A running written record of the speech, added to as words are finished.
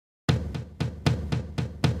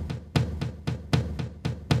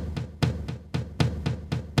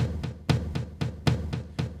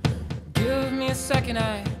a second,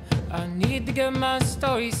 I need to get my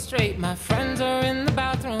story straight. My friends are in the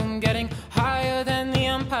bathroom getting higher than the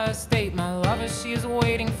Empire State. My lover, she is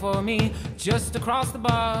waiting for me just across the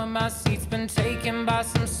bar. My seat's been taken by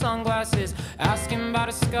some sunglasses asking about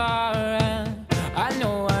a scar. And I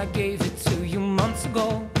know I gave it to you months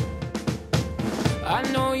ago. I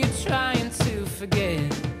know you're trying to forget,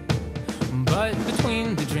 but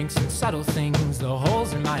between the drinks and subtle things, the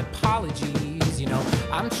holes in my apologies, you know,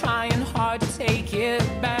 I'm trying hard to take it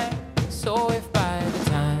back. So if by the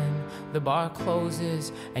time the bar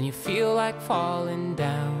closes and you feel like falling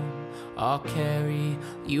down, I'll carry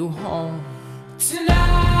you home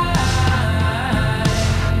tonight.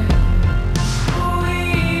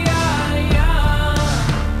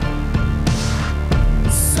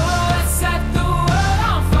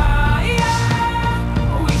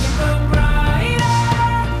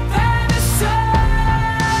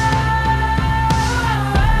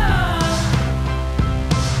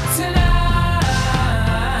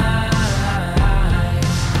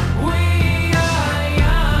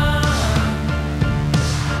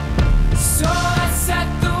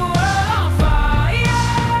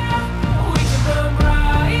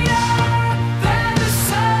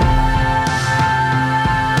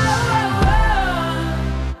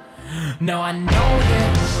 No, I know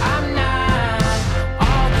that I'm not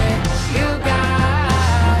all that you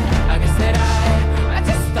got. I guess that I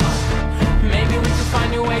just thought maybe we could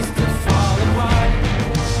find new ways to fall apart.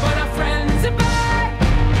 But our friends are back,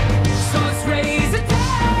 so let's raise a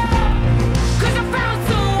toast, 'cause I found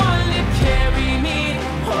someone to carry me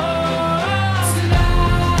home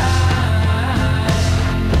tonight.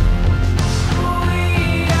 We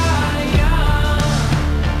are young,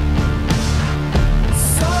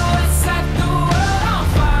 so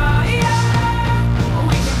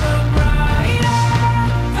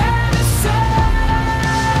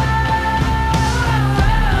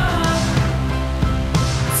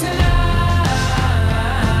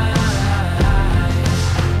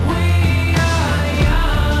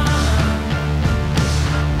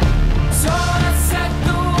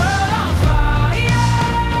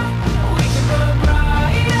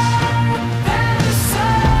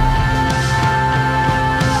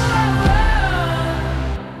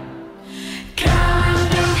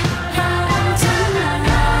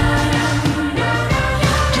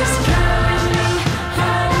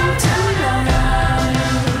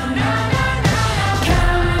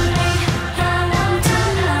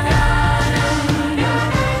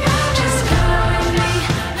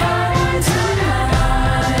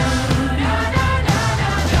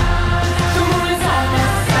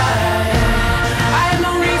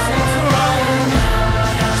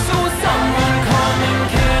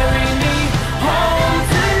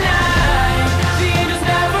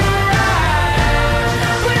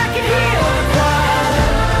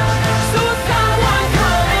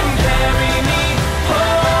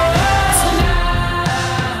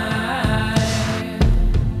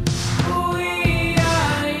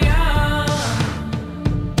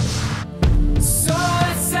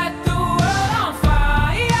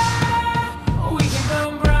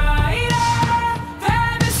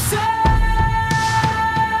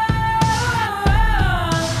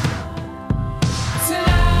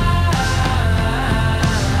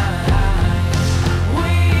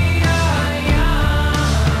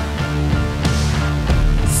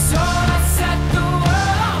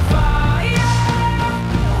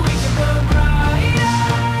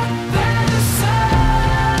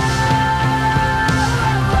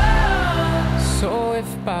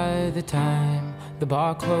by the time the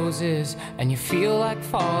bar closes and you feel like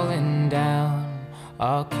falling down,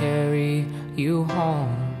 I'll carry you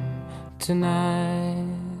home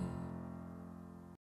tonight.